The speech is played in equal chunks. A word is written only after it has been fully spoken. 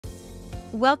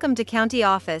Welcome to County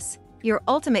Office, your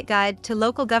ultimate guide to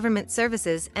local government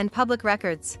services and public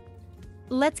records.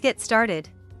 Let's get started.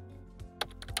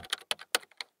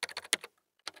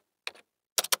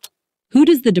 Who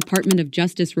does the Department of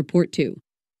Justice report to?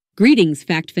 Greetings,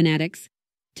 fact fanatics.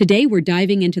 Today we're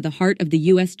diving into the heart of the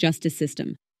U.S. justice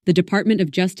system, the Department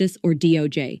of Justice, or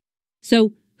DOJ.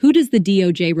 So, who does the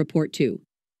DOJ report to?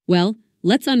 Well,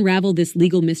 let's unravel this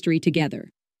legal mystery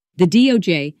together. The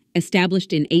DOJ,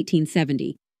 established in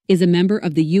 1870, is a member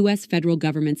of the U.S. federal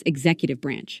government's executive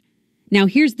branch. Now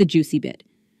here's the juicy bit.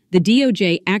 The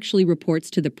DOJ actually reports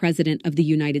to the President of the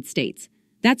United States.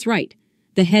 That's right,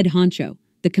 the head honcho,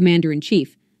 the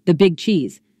commander-in-chief, the big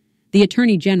cheese. The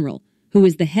Attorney General, who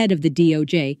is the head of the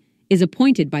DOJ, is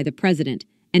appointed by the President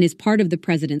and is part of the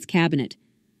President's cabinet.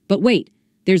 But wait,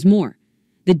 there's more.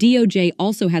 The DOJ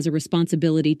also has a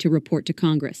responsibility to report to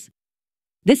Congress.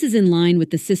 This is in line with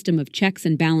the system of checks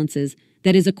and balances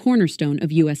that is a cornerstone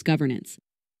of U.S. governance.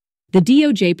 The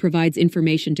DOJ provides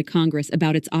information to Congress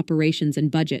about its operations and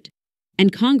budget,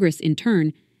 and Congress, in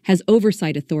turn, has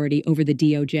oversight authority over the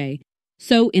DOJ.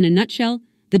 So, in a nutshell,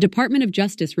 the Department of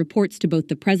Justice reports to both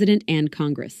the President and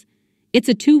Congress. It's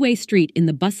a two-way street in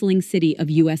the bustling city of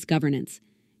U.S. governance.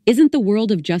 Isn't the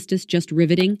world of justice just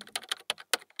riveting?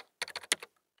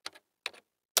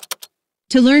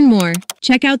 To learn more,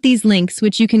 check out these links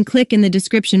which you can click in the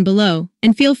description below,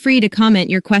 and feel free to comment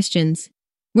your questions.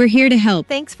 We're here to help.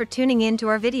 Thanks for tuning in to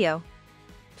our video.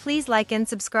 Please like and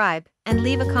subscribe, and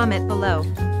leave a comment below.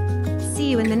 See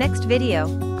you in the next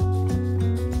video.